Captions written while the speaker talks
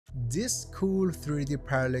This cool 3D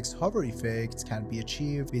parallax hover effect can be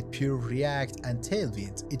achieved with pure React and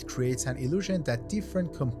Tailwind. It creates an illusion that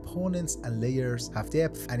different components and layers have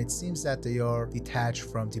depth, and it seems that they are detached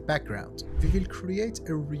from the background. We will create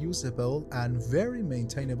a reusable and very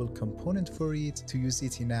maintainable component for it to use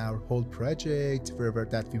it in our whole project wherever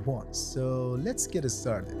that we want. So let's get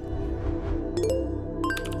started.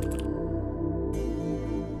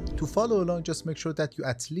 To follow along, just make sure that you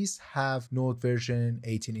at least have Node version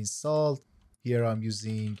 18 installed. Here I'm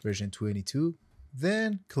using version 22.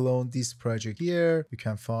 Then clone this project here. You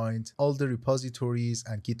can find all the repositories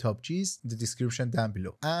and GitHub G's in the description down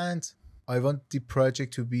below. And I want the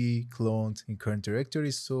project to be cloned in current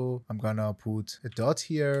directory, so I'm gonna put a dot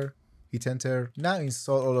here. Hit enter. Now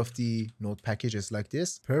install all of the node packages like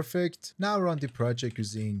this. Perfect. Now run the project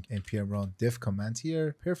using npm run dev command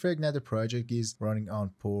here. Perfect. Now the project is running on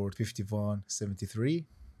port 5173.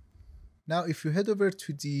 Now if you head over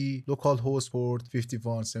to the localhost port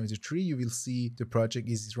 5173, you will see the project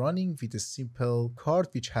is running with a simple card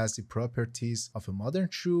which has the properties of a modern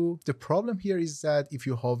shoe. The problem here is that if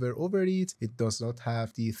you hover over it, it does not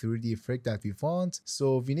have the 3D effect that we want,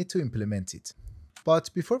 so we need to implement it.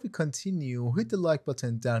 But before we continue, hit the like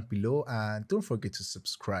button down below and don't forget to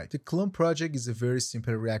subscribe. The clone project is a very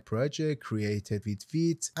simple React project created with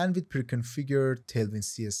Vite and with pre-configured Tailwind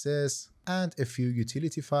CSS and a few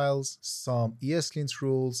utility files, some ESLint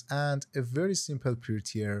rules, and a very simple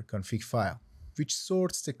prettier config file, which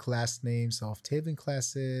sorts the class names of Tailwind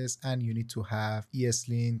classes, and you need to have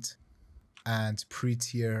ESLint and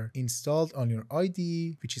prettier installed on your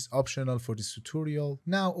IDE, which is optional for this tutorial.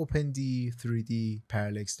 Now open the 3D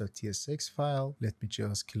parallax.tsx file. Let me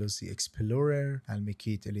just close the Explorer and make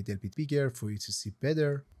it a little bit bigger for you to see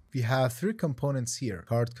better. We have three components here: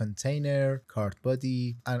 card container, card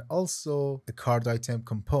body, and also a card item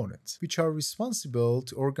component, which are responsible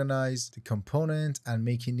to organize the component and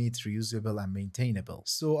making it reusable and maintainable.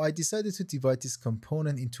 So I decided to divide this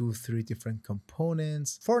component into three different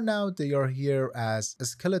components. For now, they are here as a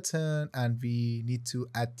skeleton, and we need to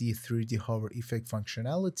add the 3D hover effect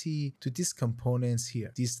functionality to these components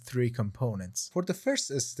here, these three components. For the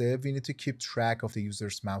first step, we need to keep track of the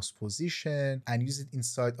user's mouse position and use it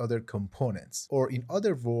inside other components, or in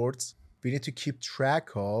other words, we need to keep track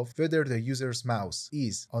of whether the user's mouse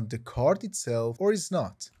is on the card itself or is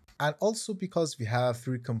not. And also, because we have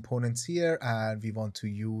three components here and we want to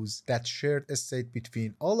use that shared state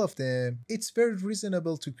between all of them, it's very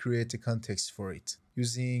reasonable to create a context for it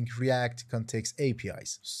using React context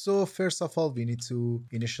APIs. So first of all, we need to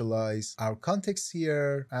initialize our context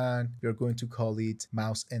here, and we're going to call it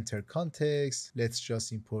mouse enter context. Let's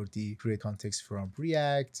just import the create context from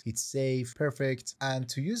React. Hit save. Perfect. And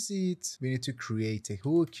to use it, we need to create a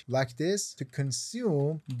hook like this to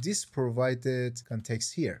consume this provided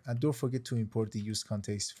context here. And don't forget to import the use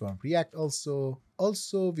context from React also.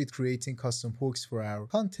 Also, with creating custom hooks for our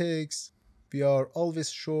context, we are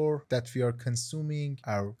always sure that we are consuming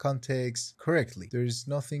our context correctly. There is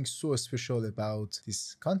nothing so special about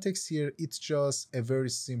this context here. It's just a very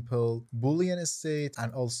simple Boolean state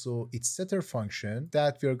and also its setter function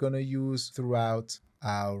that we are going to use throughout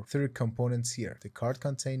our three components here: the card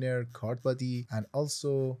container, card body, and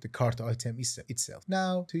also the card item itself.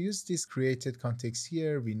 Now, to use this created context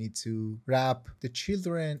here, we need to wrap the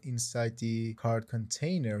children inside the card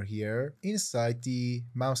container here inside the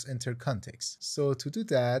mouse enter context. So to do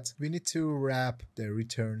that, we need to wrap the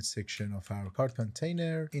return section of our card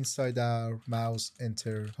container inside our mouse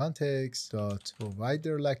enter context dot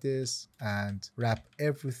provider like this, and wrap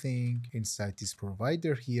everything inside this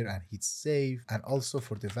provider here and hit save. And also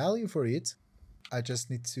for the value for it, I just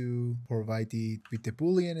need to provide it with the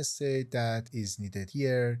Boolean state that is needed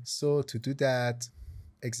here. So to do that,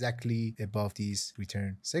 exactly above this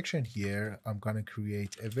return section here, I'm gonna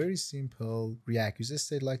create a very simple React user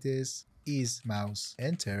state like this: is mouse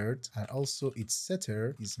entered, and also its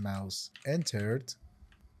setter is mouse entered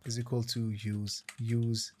is equal to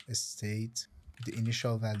use state, the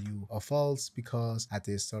initial value of false, because at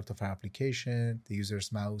the start of our application the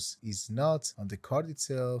user's mouse is not on the card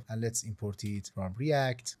itself. And let's import it from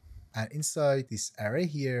React, and inside this array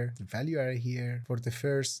here, the value array here, for the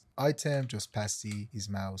first item just pass the is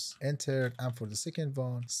mouse entered, and for the second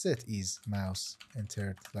one set is mouse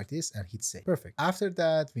entered like this, and hit save. Perfect. After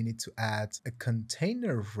that, we need to add a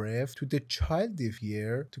container ref to the child div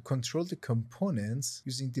here to control the components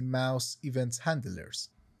using the mouse event handlers.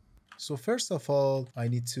 So first of all, I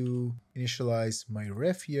need to initialize my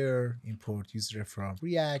ref here, import user from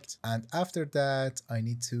React, and after that I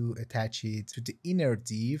need to attach it to the inner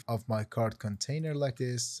div of my card container like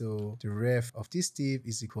this. So the ref of this div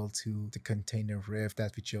is equal to the container ref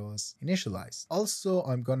that we just initialized. Also,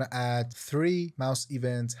 I'm gonna add 3 mouse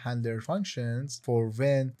event handler functions for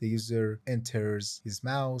when the user enters his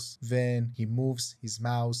mouse, when he moves his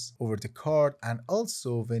mouse over the card, and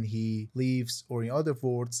also when he leaves, or in other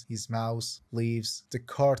words, his mouse leaves the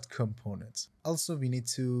card component. Also, we need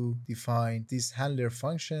to define these handler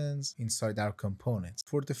functions inside our component.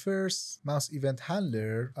 For the first mouse event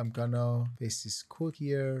handler, I'm gonna paste this code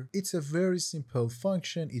here. It's a very simple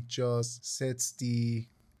function. It just sets the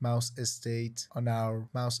mouse state on our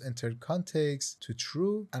mouse entered context to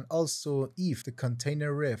true, and also if the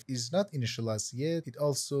container ref is not initialized yet, it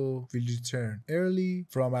also will return early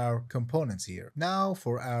from our components here. Now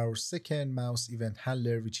for our second mouse event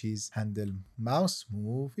handler, which is handle mouse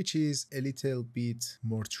move, which is a little bit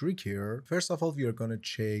more trickier. First of all, we are going to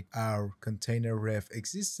check our container ref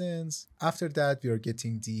existence. After that, we are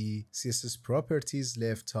getting the CSS properties,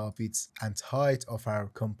 left, top, width, and height of our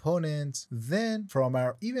component. Then from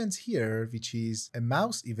our event here, which is a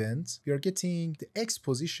mouse event, we are getting the X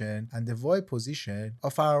position and the Y position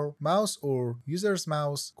of our mouse or user's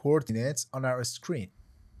mouse coordinates on our screen.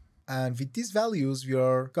 And with these values, we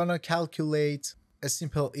are gonna calculate a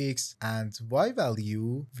simple X and Y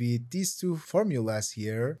value with these two formulas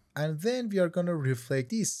here, and then we are gonna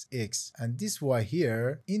reflect this X and this Y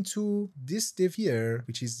here into this div here,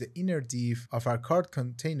 which is the inner div of our card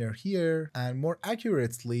container here, and more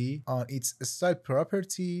accurately on its style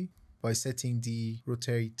property by setting the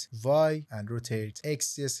rotate Y and rotate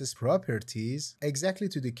X CSS properties exactly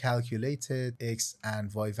to the calculated X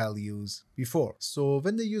and Y values before. So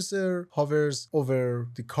when the user hovers over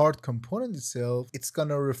the card component itself, it's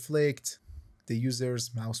gonna reflect the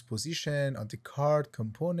user's mouse position on the card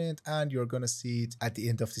component, and you're gonna see it at the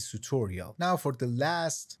end of this tutorial. Now for the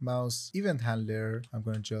last mouse event handler, I'm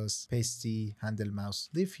gonna just paste the handle mouse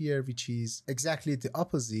leave here, which is exactly the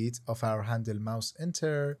opposite of our handle mouse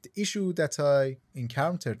enter. The issue that I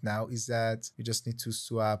encountered now is that we just need to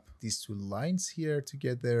swap these two lines here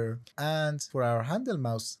together. And for our handle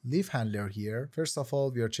mouse leave handler here, first of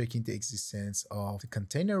all, we are checking the existence of the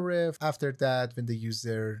container ref. After that, when the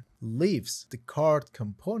user leaves the card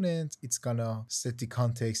component, it's gonna set the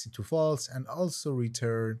context into false and also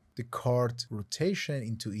return the card rotation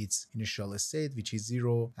into its initial state, which is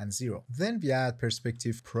 0 and 0. Then we add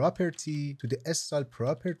perspective property to the style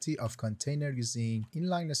property of container using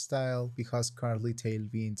inline style, because currently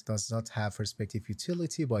Tailwind does not have perspective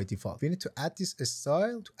utility by default. We need to add this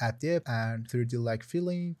style to add depth and 3D-like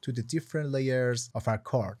feeling to the different layers of our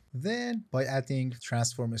card. Then by adding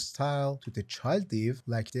transform style to the child div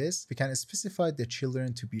like this, we can specify the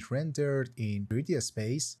children to be rendered in 3D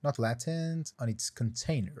space, not flattened on its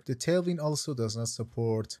container. The Tailwind also does not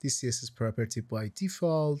support this CSS property by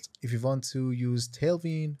default. If we want to use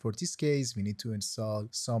Tailwind, for this case, we need to install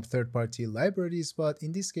some third-party libraries, but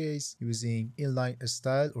in this case, using inline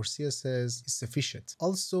style or CSS is sufficient.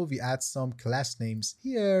 Also, we add some class names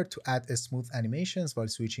here to add smooth animations while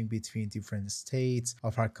switching between different states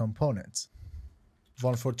of our components.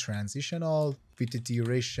 One for transitional with the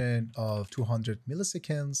duration of 200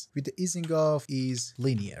 milliseconds, with the easing off is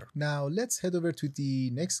linear. Now let's head over to the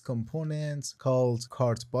next component called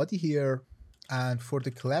card body here. And for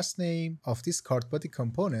the class name of this card body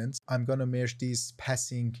component, I'm gonna merge this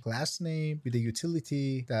passing class name with the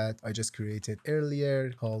utility that I just created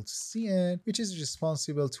earlier called cn, which is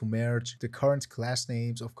responsible to merge the current class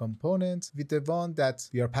names of components with the one that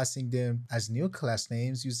we are passing them as new class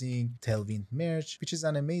names using Tailwind merge, which is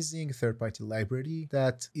an amazing third-party library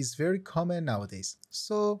that is very common nowadays.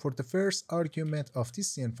 So for the first argument of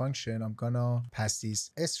this cn function, I'm gonna pass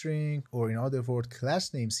this string, or in other words,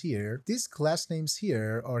 class names here. These class names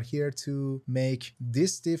here are here to make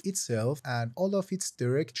this div itself and all of its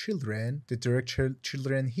direct children, the direct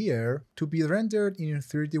children here, to be rendered in a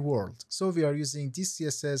 3D world. So we are using this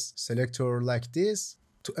CSS selector like this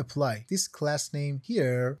to apply this class name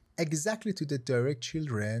here exactly to the direct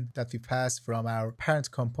children that we pass from our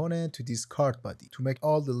parent component to this card body to make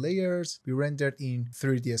all the layers be rendered in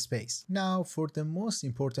 3D space. Now for the most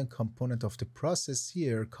important component of the process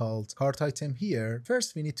here called card item here,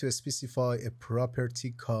 first we need to specify a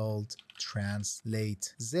property called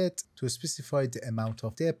translate z to specify the amount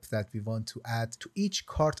of depth that we want to add to each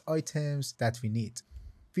card items that we need,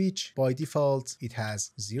 which by default it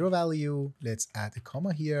has 0 value. Let's add a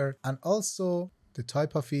comma here, and also the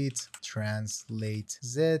type of it, translate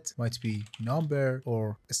z, might be number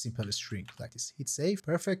or a simple string like this. Hit save.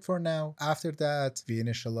 Perfect for now. After that, we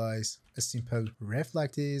initialize a simple ref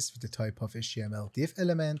like this with the type of HTML div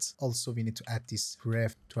element. Also, we need to add this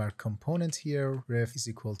ref to our component here. Ref is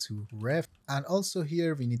equal to ref. And also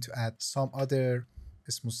here, we need to add some other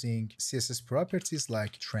smoothing CSS properties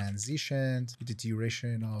like transition with the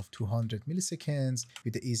duration of 200 milliseconds,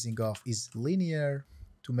 with the easing of is linear,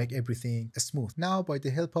 to make everything smooth. Now, by the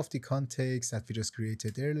help of the context that we just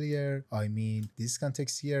created earlier, I mean this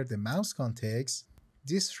context here, the mouse context,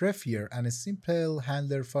 this ref here, and a simple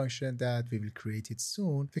handler function that we will create it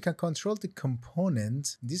soon, we can control the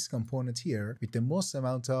component, this component here, with the most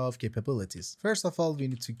amount of capabilities. First of all, we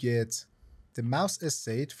need to get the mouse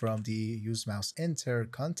state from the use mouse enter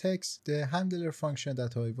context. The handler function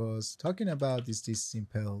that I was talking about is this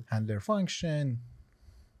simple handler function.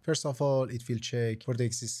 First of all, it will check for the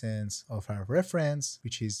existence of our reference,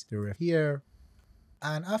 which is the ref here.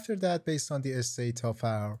 And after that, based on the state of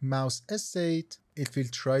our mouse state, it will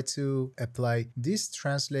try to apply this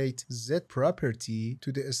translate z property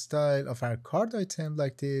to the style of our card item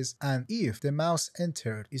like this. And if the mouse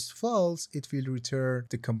entered is false, it will return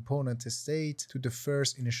the component state to the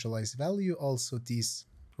first initialized value. Also, this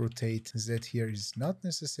rotate z here is not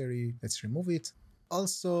necessary. Let's remove it.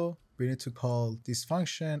 Also, we need to call this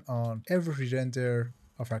function on every render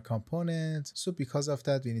of our component. So because of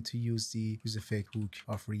that, we need to use the use effect hook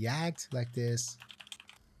of React like this.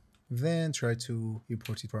 Then try to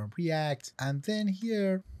import it from React. And then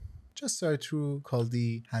here, just try to call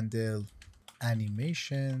the handle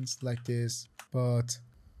animations like this. But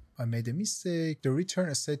I made a mistake. The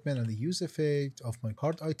return statement on the use effect of my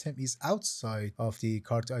card item is outside of the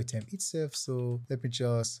card item itself. So let me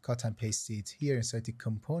just cut and paste it here inside the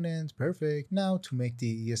component. Perfect. Now to make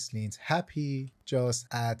the ESLint happy, just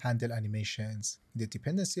add handle animations in the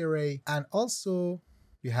dependency array. And also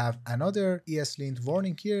we have another ESLint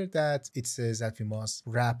warning here that it says that we must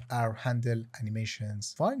wrap our handle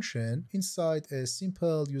animations function inside a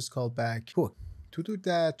simple use callback hook. To do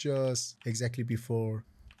that, just exactly before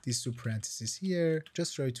these two parentheses here,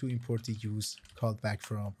 just try to import the use callback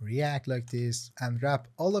from React like this and wrap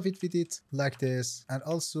all of it with it like this. And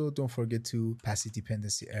also don't forget to pass the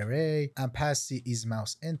dependency array and pass the is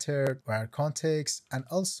mouse entered or our context, and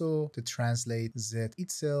also the translate z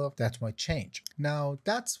itself that might change. Now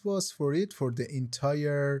that was for it for the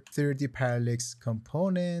entire 3D Parallax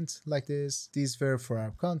component like this. These were for our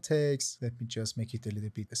context. Let me just make it a little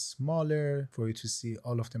bit smaller for you to see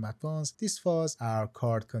all of them at once. This was our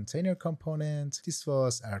card container component, this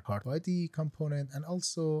was our card body component, and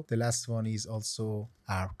also the last one is also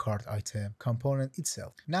our card item component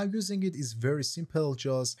itself. Now using it is very simple.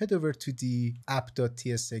 Just head over to the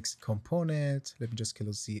app.tsx component. Let me just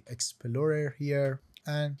close the explorer here,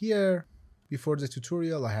 and here before the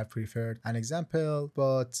tutorial, I have prepared an example,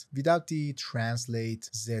 but without the translate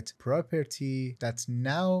z property that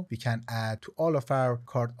now we can add to all of our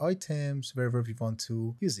card items wherever we want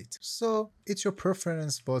to use it. So it's your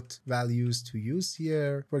preference what values to use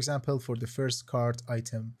here. For example, for the first card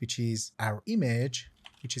item, which is our image,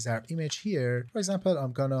 here, for example,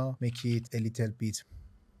 I'm gonna make it a little bit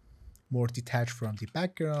more detached from the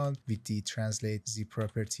background with the translate z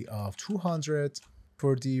property of 200.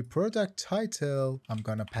 For the product title, I'm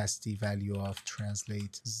gonna pass the value of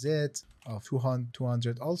translate z of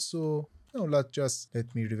 200 also. No,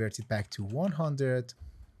 let me revert it back to 100.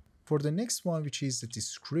 For the next one, which is the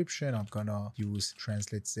description, I'm gonna use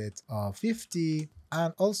translate z of 50.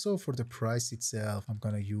 And also for the price itself, I'm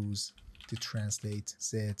gonna use the translate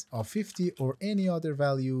z of 50 or any other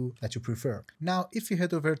value that you prefer. Now, if you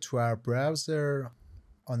head over to our browser,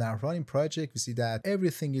 on our running project, we see that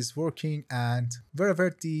everything is working, and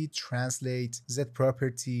wherever the translate z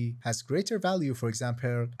property has greater value, for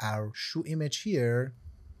example, our shoe image here,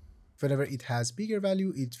 whenever it has bigger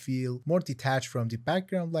value, it feels more detached from the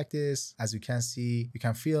background like this. As you can see, you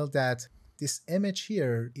can feel that this image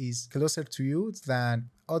here is closer to you than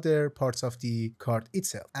other parts of the card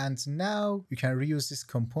itself. And now you can reuse this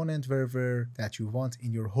component wherever that you want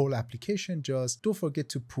in your whole application. Just don't forget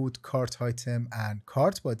to put cart item and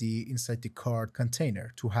cart body inside the card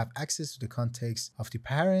container to have access to the context of the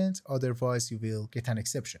parent. Otherwise, you will get an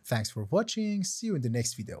exception. Thanks for watching. See you in the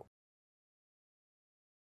next video.